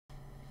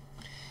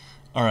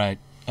All right,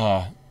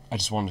 I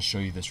just wanted to show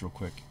you this real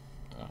quick.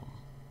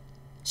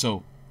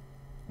 So,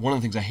 one of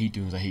the things I hate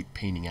doing is I hate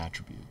painting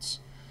attributes.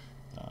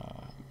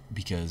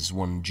 Because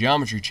when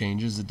geometry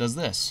changes, it does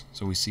this.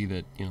 So we see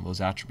that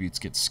those attributes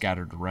get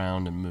scattered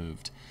around and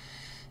moved.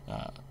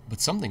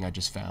 But something I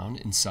just found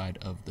inside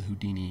of the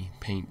Houdini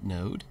paint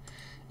node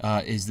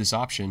is this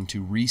option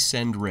to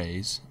resend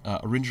rays.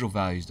 Original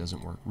values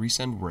doesn't work.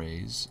 Resend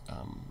rays.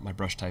 My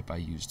brush type, I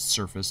used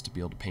surface to be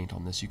able to paint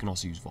on this. You can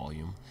also use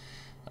volume.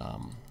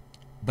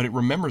 But it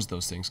remembers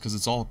those things because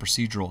it's all a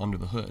procedural under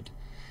the hood.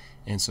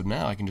 And so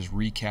now I can just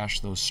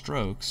recache those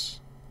strokes.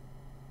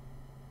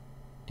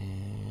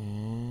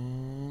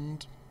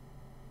 And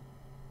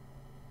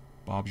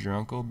Bob's your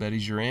uncle,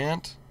 Betty's your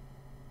aunt.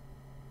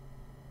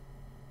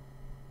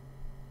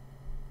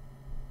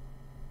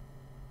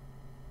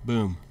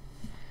 Boom.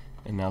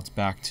 And now it's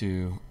back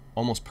to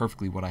almost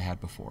perfectly what I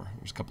had before.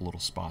 There's a couple little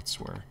spots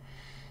where,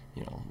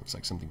 looks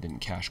like something didn't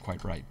cache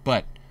quite right.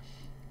 But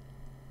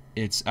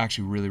it's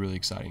actually really, really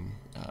exciting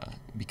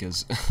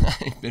because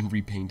I've been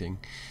repainting.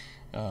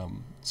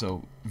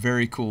 So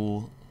very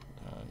cool.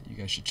 You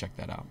guys should check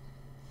that out.